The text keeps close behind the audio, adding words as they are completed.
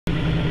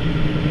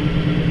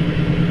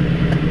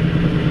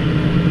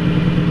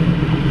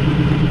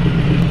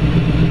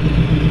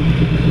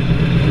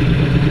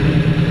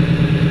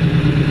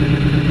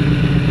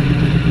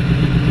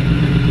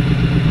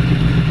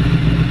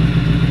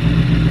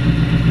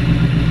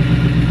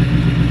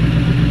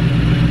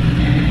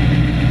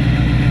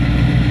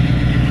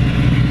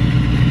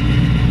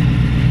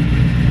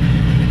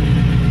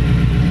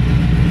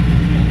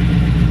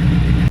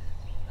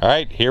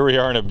Alright, here we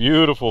are in a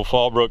beautiful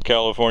Fallbrook,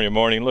 California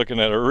morning, looking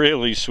at a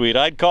really sweet,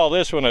 I'd call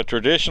this one a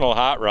traditional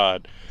hot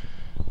rod.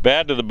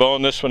 Bad to the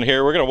bone, this one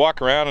here. We're going to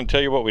walk around and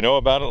tell you what we know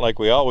about it like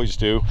we always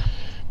do.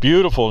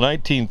 Beautiful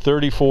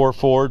 1934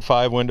 Ford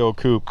 5-window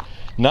coupe.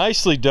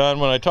 Nicely done.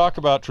 When I talk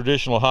about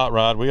traditional hot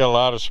rod, we got a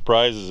lot of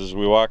surprises as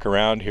we walk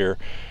around here.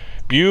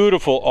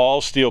 Beautiful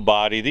all steel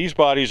body. These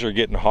bodies are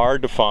getting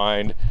hard to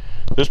find.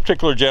 This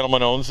particular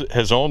gentleman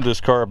has owned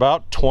this car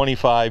about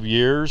 25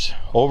 years.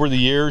 Over the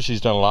years, he's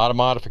done a lot of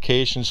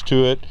modifications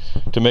to it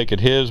to make it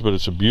his, but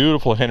it's a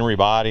beautiful Henry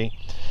body.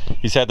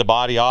 He's had the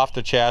body off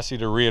the chassis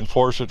to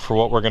reinforce it for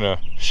what we're going to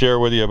share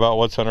with you about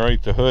what's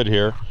underneath the hood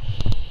here.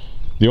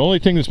 The only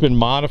thing that's been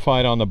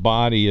modified on the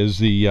body is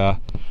the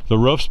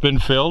roof's been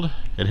filled.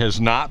 It has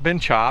not been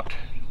chopped.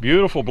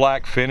 Beautiful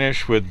black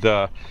finish with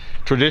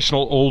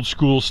traditional old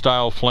school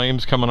style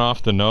flames coming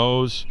off the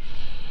nose.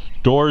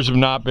 Doors have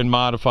not been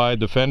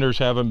modified. The fenders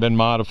haven't been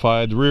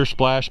modified. The rear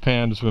splash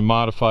pan has been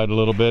modified a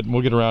little bit, and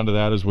we'll get around to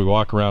that as we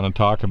walk around and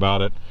talk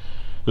about it.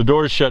 The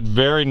doors shut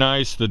very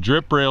nice. The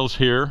drip rails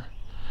here,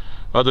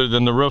 other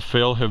than the roof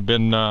fill, have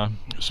been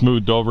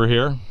smoothed over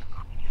here.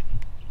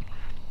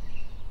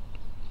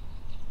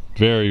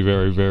 Very,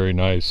 very, very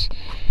nice.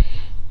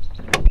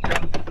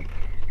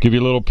 Give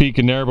you a little peek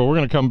in there, but we're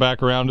going to come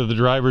back around to the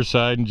driver's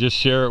side and just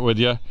share it with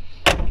you.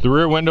 The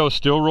rear window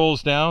still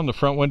rolls down, the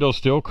front window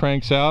still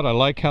cranks out. I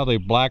like how they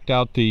blacked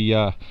out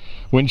the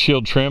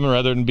windshield trim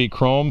rather than be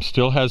chrome.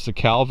 Still has the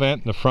cal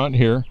vent in the front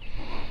here.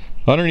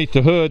 Underneath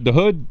the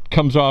hood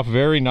comes off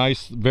very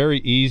nice, very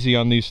easy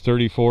on these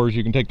 34s.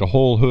 You can take the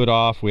whole hood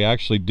off. We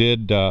actually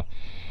did a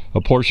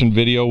portion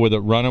video with it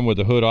running with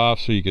the hood off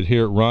so you could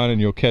hear it run,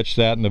 and you'll catch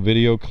that in the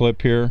video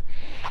clip here.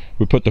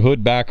 We put the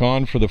hood back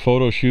on for the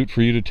photo shoot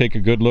for you to take a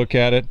good look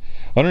at it.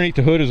 Underneath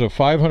the hood is a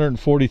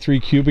 543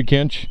 cubic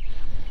inch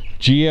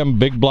GM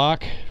big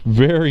block,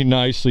 very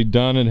nicely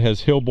done, and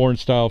has Hillborn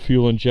style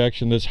fuel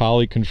injection. This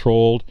Holley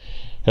controlled,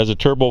 has a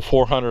turbo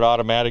 400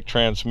 automatic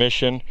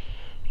transmission,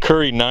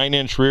 Curry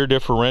 9-inch rear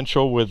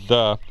differential with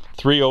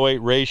 308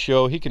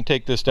 ratio. He can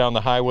take this down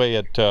the highway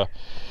at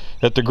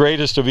the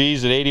greatest of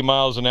ease at 80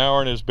 miles an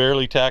hour and is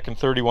barely tacking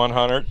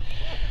 3,100.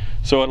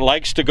 So it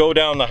likes to go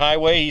down the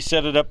highway. He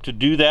set it up to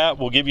do that.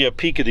 We'll give you a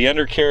peek of the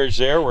undercarriage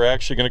there. We're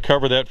actually going to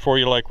cover that for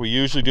you like we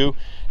usually do.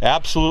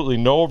 Absolutely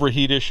no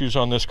overheat issues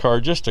on this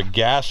car. Just a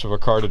gas of a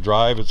car to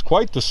drive. It's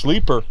quite the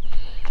sleeper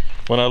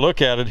when I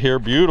look at it here.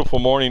 Beautiful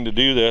morning to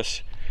do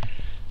this.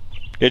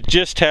 It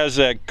just has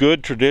that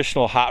good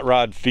traditional hot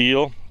rod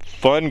feel.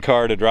 Fun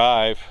car to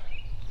drive.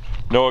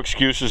 No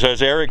excuses.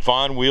 Has Eric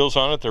Vaughn wheels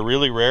on it. They're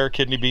really rare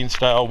kidney bean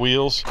style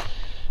wheels.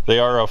 They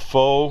are a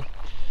faux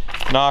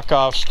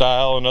knockoff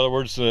style. In other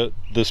words, the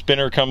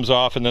spinner comes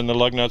off and then the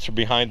lug nuts are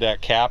behind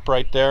that cap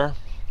right there.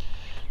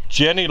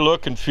 Jenny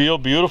look and feel.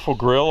 Beautiful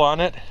grill on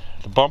it.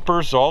 The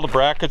bumpers, all the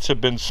brackets have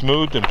been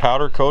smoothed and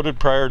powder coated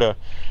prior to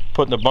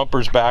putting the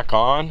bumpers back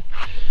on.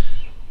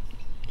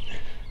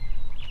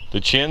 The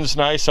chin's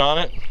nice on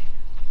it.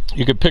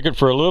 You could pick it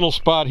for a little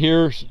spot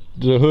here,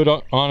 the hood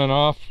on and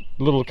off,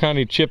 a little kind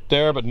of chip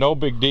there, but no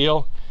big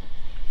deal.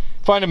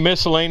 Find a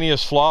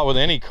miscellaneous flaw with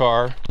any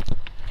car.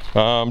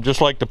 Just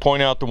like to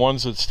point out the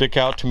ones that stick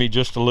out to me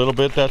just a little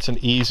bit. That's an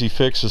easy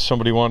fix if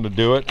somebody wanted to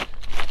do it.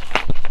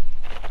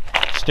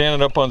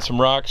 Standing up on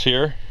some rocks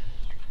here.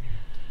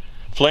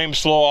 Flame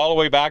slow all the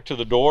way back to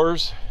the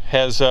doors.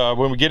 Has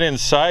when we get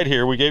inside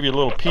here, we gave you a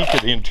little peek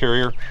at the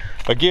interior.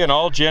 Again,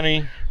 all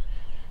Jenny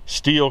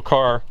steel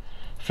car.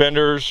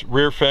 Fenders,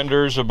 rear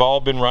fenders have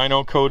all been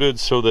rhino coated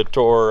so that,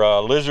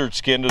 or lizard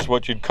skinned is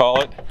what you'd call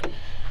it,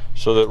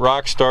 so that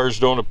rock stars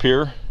don't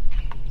appear.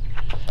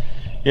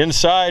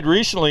 Inside,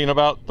 recently, in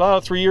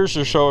about 3 years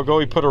or so ago,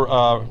 he put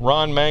a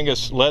Ron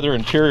Mangus leather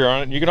interior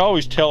on it. You can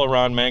always tell a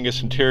Ron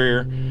Mangus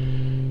interior.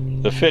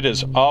 The fit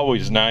is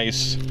always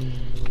nice.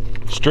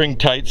 String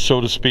tight,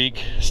 so to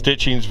speak.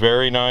 Stitching's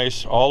very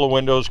nice. All the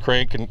windows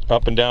crank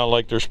up and down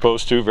like they're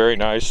supposed to. Very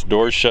nice.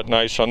 Doors shut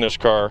nice on this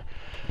car.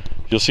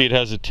 You'll see it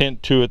has a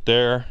tint to it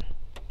there.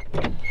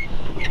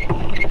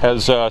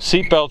 Has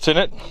seat belts in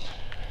it.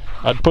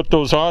 I'd put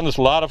those on. It's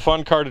a lot of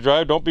fun car to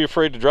drive. Don't be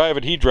afraid to drive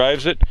it. He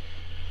drives it.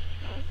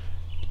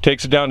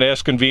 Takes it down to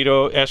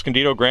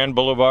Escondido Grand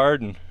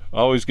Boulevard and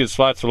always gets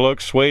lots of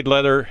looks. Suede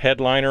leather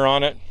headliner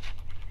on it.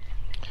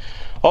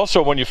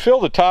 Also, when you fill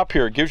the top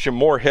here, it gives you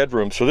more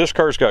headroom. So this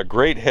car's got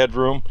great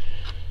headroom.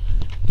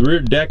 The rear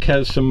deck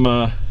has some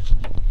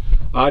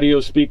audio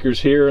speakers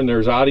here, and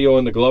there's audio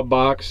in the glove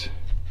box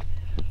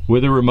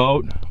with a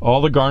remote. All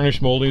the garnish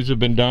moldings have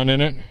been done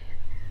in it.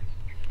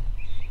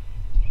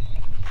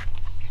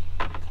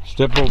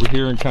 Step over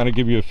here and kind of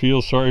give you a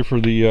feel. Sorry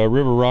for the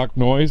river rock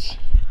noise.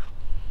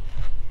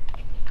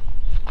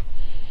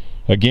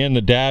 Again,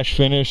 the dash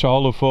finish,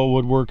 all the faux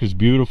woodwork is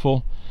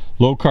beautiful.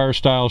 Low car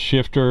style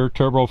shifter,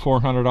 turbo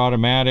 400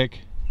 automatic.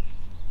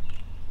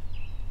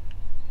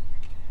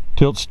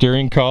 Tilt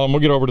steering column. We'll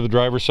get over to the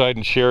driver's side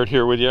and share it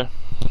here with you.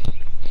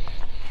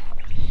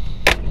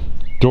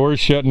 Doors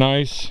shut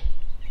nice.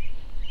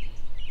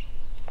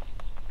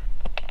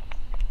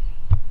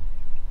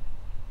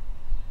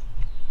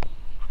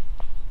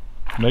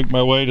 make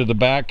my way to the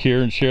back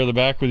here and share the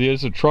back with you.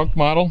 It's a trunk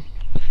model.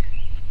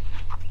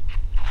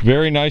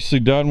 Very nicely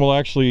done. We'll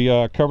actually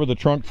cover the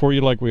trunk for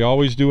you like we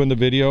always do in the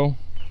video.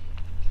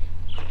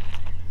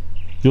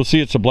 You'll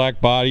see it's a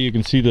black body. You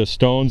can see the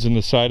stones in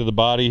the side of the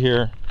body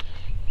here.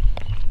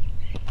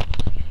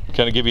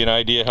 Kind of give you an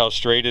idea how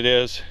straight it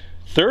is.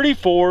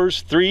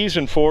 34s, 3s,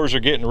 and 4s are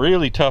getting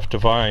really tough to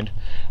find.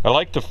 I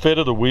like the fit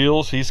of the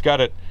wheels. He's got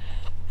it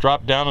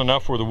dropped down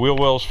enough where the wheel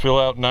wells fill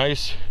out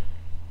nice.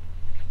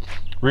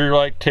 Rear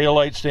light, tail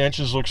light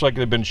stanchions looks like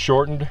they've been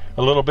shortened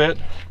a little bit.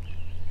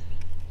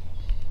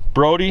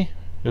 Brody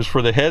is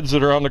for the heads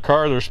that are on the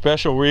car. They're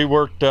special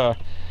reworked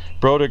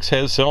Brodix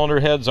has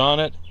cylinder heads on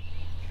it.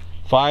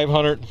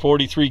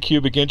 543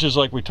 cubic inches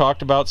like we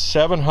talked about,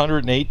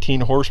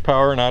 718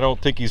 horsepower, and I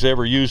don't think he's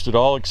ever used it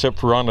all except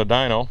for on the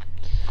dyno.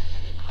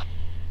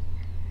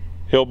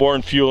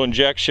 Hillborn fuel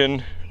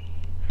injection.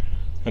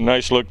 A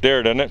nice look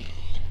there, doesn't it?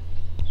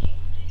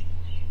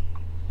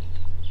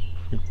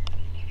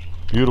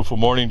 Beautiful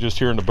morning just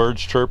hearing the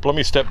birds chirp. Let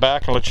me step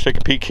back and let you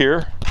take a peek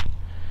here.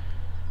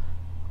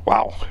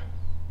 Wow.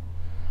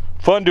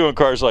 Fun doing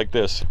cars like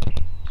this.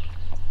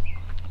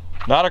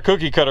 Not a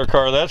cookie cutter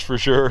car, that's for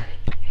sure.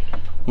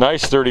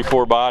 Nice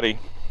 34 body.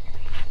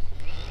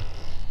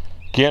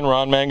 Again,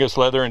 Ron Mangus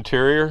leather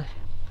interior.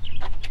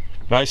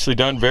 Nicely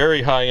done,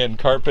 very high-end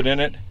carpet in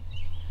it.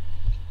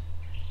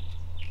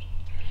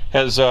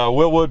 Has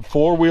Willwood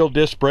 4-wheel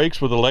disc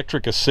brakes with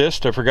electric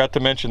assist. I forgot to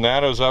mention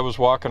that as I was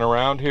walking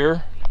around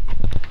here.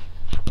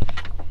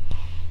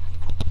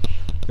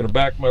 Gonna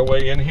back my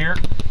way in here.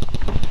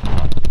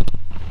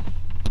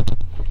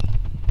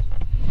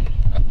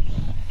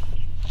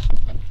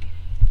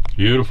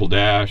 Beautiful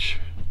dash.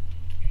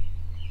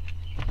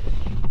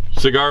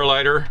 Cigar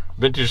lighter,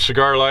 vintage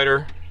cigar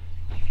lighter.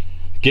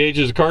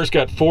 Gauges, the car's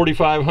got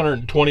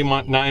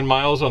 4,529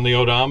 miles on the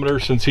odometer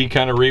since he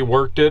kind of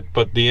reworked it,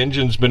 but the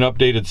engine's been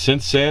updated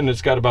since then.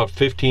 It's got about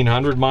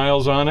 1,500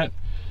 miles on it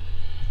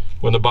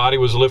when the body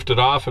was lifted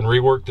off and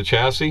reworked the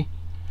chassis.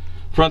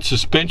 Front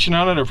suspension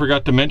on it, I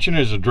forgot to mention,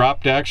 is a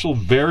dropped axle,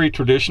 very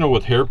traditional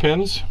with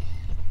hairpins.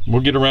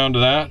 We'll get around to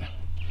that.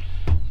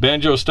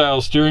 Banjo style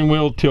steering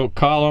wheel, tilt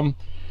column.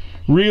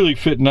 Really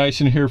fit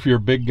nice in here for your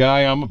big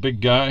guy. I'm a big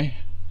guy.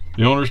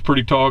 The owner's a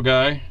pretty tall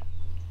guy.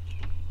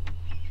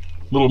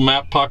 Little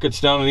map pockets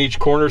down in each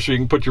corner so you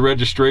can put your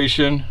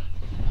registration.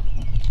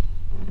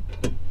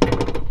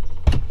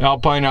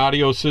 Alpine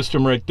audio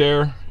system right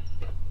there.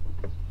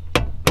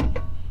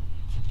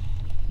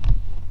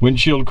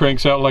 Windshield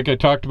cranks out like I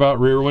talked about.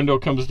 Rear window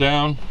comes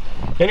down.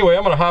 Anyway,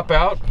 I'm gonna hop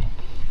out.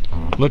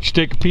 Let you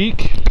take a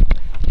peek.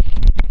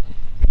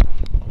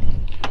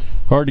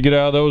 Hard to get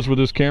out of those with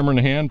this camera in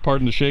the hand.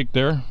 Pardon the shake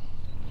there.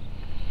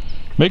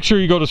 Make sure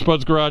you go to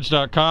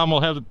spudsgarage.com.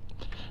 We'll have the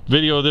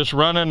video of this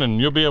running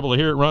and you'll be able to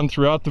hear it run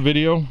throughout the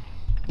video.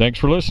 Thanks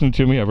for listening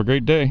to me. Have a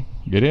great day.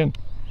 Get in.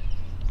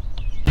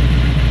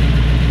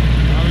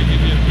 Now we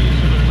give you a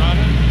piece of it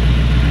running.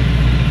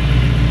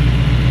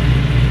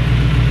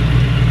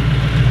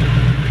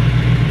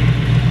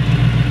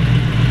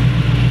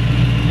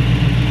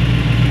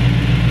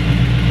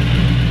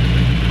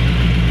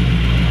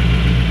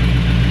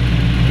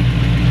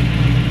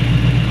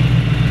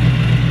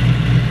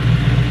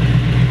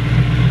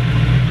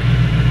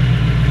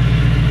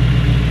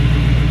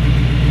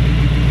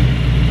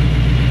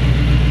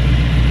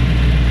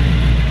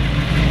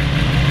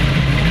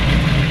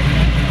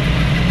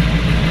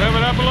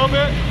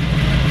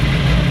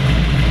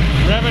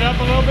 Rev it up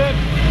a little bit.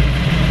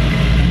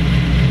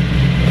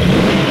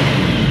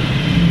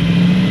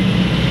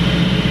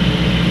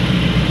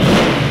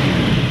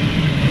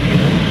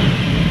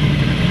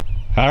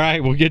 All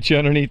right, we'll get you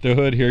underneath the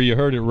hood here. You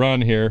heard it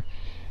run here.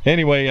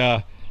 Anyway,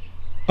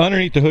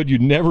 underneath the hood,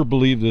 you'd never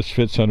believe this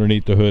fits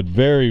underneath the hood.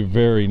 Very,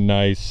 very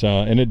nice.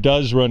 And it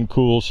does run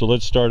cool, so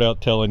let's start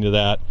out telling you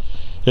that.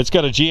 It's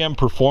got a GM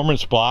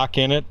performance block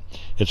in it.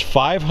 It's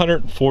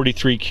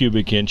 543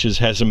 cubic inches,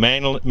 has a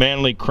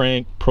Manley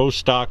crank, pro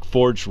stock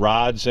forged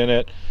rods in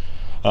it,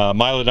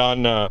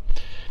 Milodon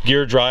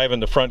gear drive in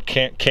the front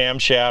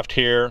camshaft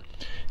here.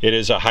 It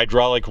is a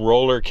hydraulic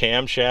roller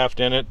camshaft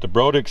in it. The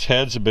Brodix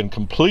heads have been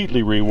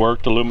completely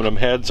reworked, aluminum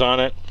heads on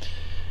it.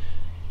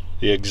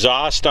 The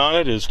exhaust on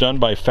it is done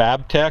by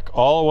FabTech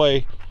all the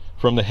way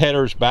from the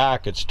headers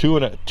back. It's 2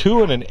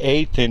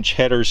 1/8 inch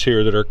headers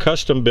here that are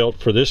custom built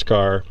for this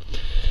car.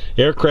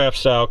 Aircraft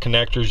style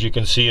connectors, you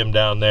can see them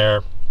down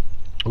there.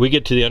 We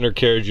get to the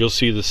undercarriage, you'll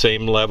see the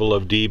same level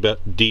of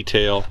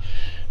detail.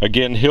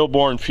 Again,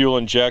 Hillborn fuel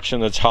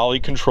injection that's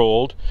Holley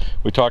controlled.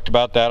 We talked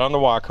about that on the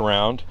walk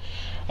around.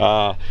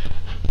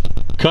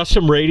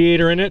 Custom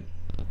radiator in it,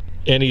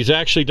 and he's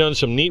actually done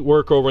some neat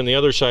work over on the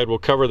other side. We'll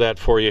cover that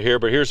for you here,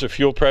 but here's a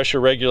fuel pressure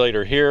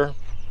regulator here.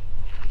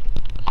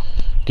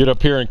 Get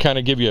up here and kind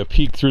of give you a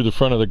peek through the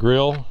front of the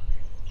grille.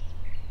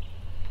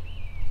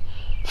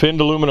 Finned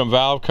aluminum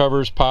valve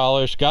covers,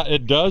 polished.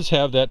 It does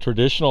have that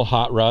traditional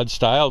hot rod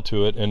style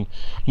to it, and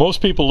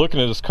most people looking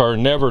at this car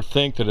never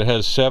think that it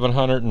has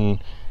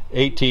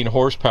 718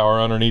 horsepower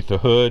underneath the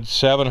hood,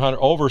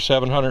 over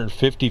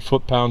 750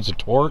 foot-pounds of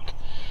torque.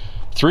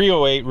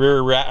 308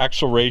 rear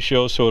axle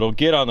ratio, so it'll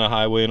get on the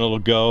highway and it'll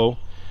go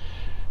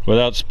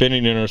without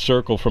spinning in a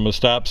circle from a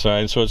stop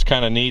sign, so it's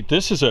kind of neat.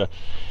 This is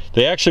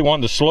they actually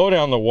wanted to slow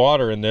down the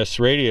water in this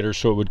radiator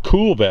so it would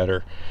cool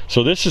better.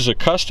 So this is a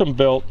custom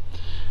built,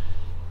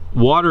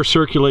 water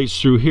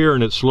circulates through here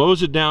and it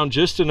slows it down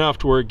just enough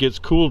to where it gets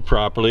cooled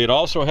properly. It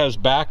also has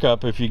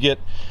backup if you get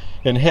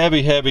in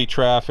heavy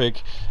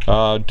traffic,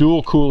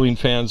 dual cooling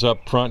fans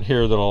up front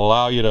here that'll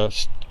allow you to,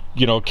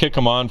 you know, kick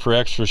them on for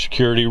extra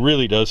security.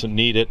 Really doesn't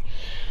need it.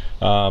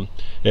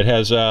 It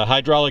has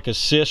hydraulic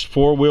assist,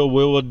 four-wheel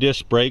wheel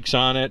disc brakes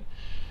on it,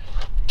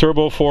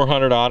 turbo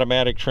 400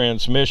 automatic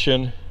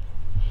transmission,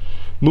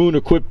 moon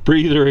equipped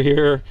breather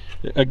here.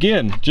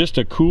 Again, just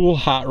a cool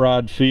hot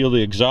rod feel.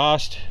 The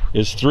exhaust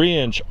is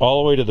 3-inch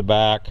all the way to the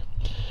back.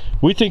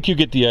 We think you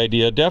get the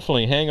idea.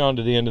 Definitely hang on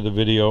to the end of the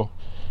video.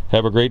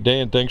 Have a great day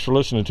and thanks for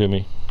listening to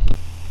me.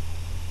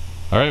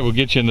 All right, we'll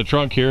get you in the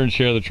trunk here and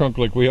share the trunk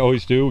like we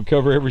always do. We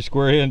cover every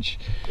square inch.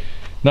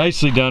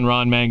 Nicely done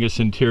Ron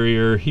Mangus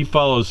interior. He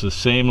follows the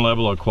same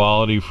level of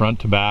quality front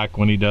to back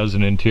when he does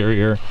an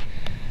interior.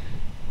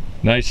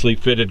 Nicely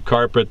fitted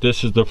carpet.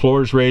 This is, the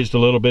floor's raised a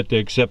little bit to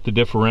accept the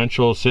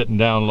differential, sitting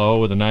down low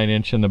with a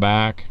 9-inch in the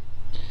back.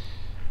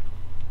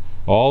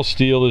 All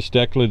steel. This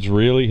deck lid's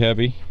really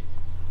heavy.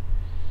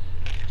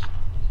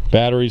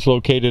 Batteries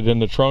located in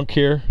the trunk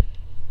here.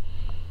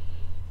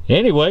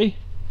 Anyway,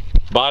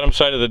 bottom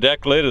side of the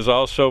deck lid is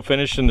also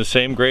finished in the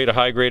same grade, a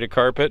high grade of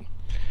carpet.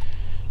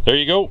 There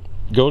you go.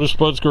 Go to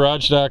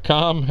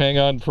spudsgarage.com. Hang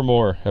on for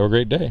more. Have a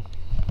great day.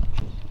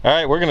 All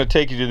right, we're going to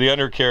take you to the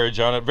undercarriage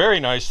on it. Very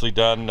nicely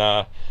done,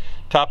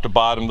 top to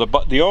bottom.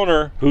 The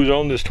owner, who's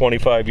owned this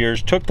 25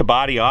 years, took the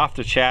body off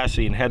the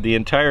chassis and had the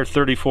entire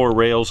 34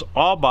 rails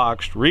all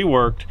boxed,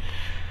 reworked,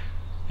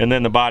 and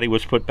then the body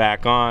was put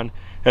back on.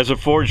 Has a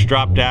forged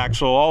dropped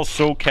axle, all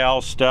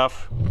SoCal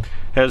stuff.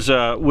 Has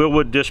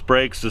Willwood disc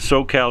brakes, the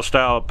SoCal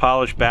style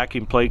polished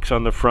backing plates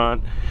on the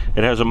front.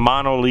 It has a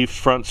mono-leaf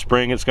front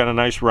spring. It's got a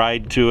nice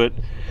ride to it.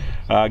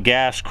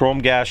 Chrome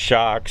gas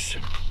shocks.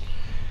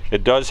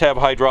 It does have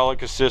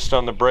hydraulic assist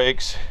on the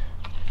brakes.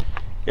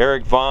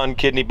 Eric Vaughan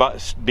kidney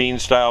bean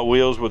style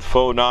wheels with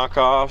faux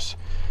knockoffs.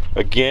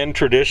 Again,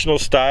 traditional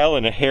style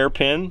and a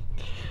hairpin.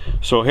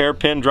 So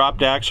hairpin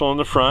dropped axle in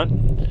the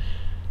front.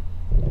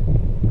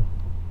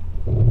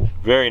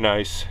 Very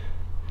nice.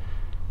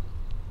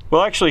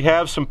 We'll actually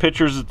have some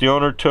pictures that the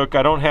owner took.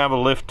 I don't have a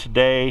lift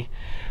today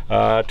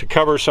to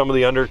cover some of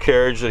the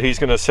undercarriage that he's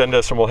going to send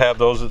us, and we'll have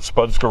those at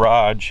Spud's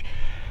Garage.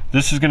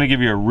 This is going to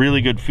give you a really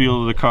good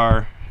feel of the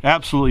car.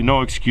 Absolutely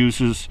no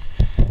excuses.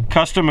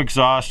 Custom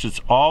exhaust.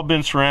 It's all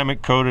been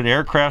ceramic coated,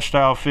 aircraft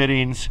style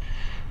fittings,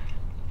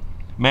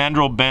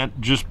 mandrel bent,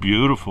 just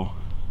beautiful.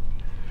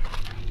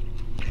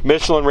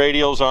 Michelin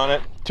radials on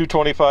it,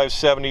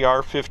 225/70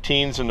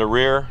 R15s in the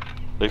rear.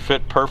 They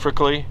fit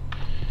perfectly.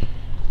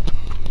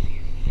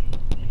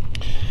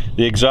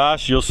 The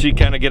exhaust, you'll see,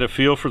 kind of get a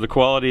feel for the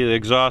quality of the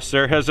exhaust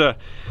there. Has a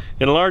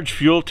enlarged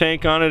fuel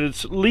tank on it.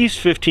 It's at least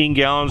 15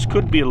 gallons,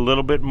 could be a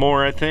little bit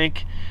more, I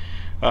think.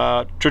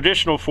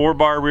 Traditional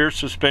 4-bar rear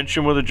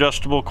suspension with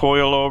adjustable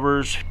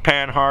coilovers,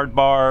 panhard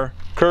bar,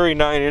 Curry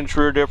 9-inch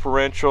rear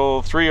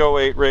differential,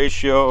 308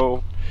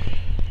 ratio.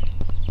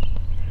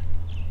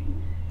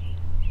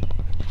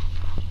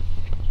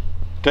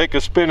 Take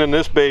a spin in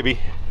this baby.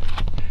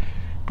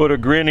 Put a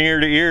grin ear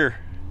to ear.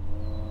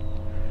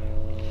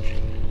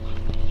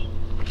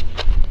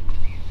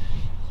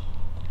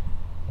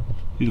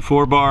 Do the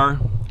 4-bar.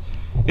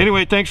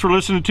 Anyway, thanks for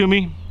listening to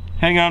me.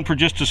 Hang on for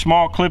just a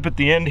small clip at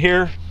the end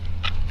here.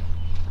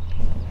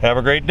 Have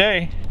a great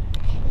day.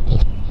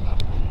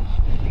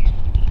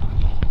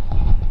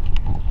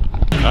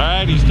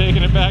 Alright, he's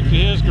taking it back to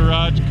his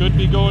garage. Could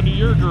be going to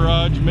your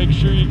garage. Make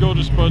sure you go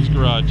to Spud's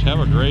Garage. Have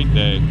a great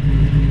day.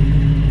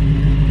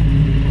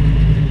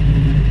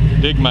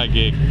 Dig my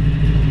gig.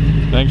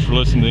 Thanks for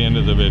listening to the end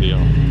of the video.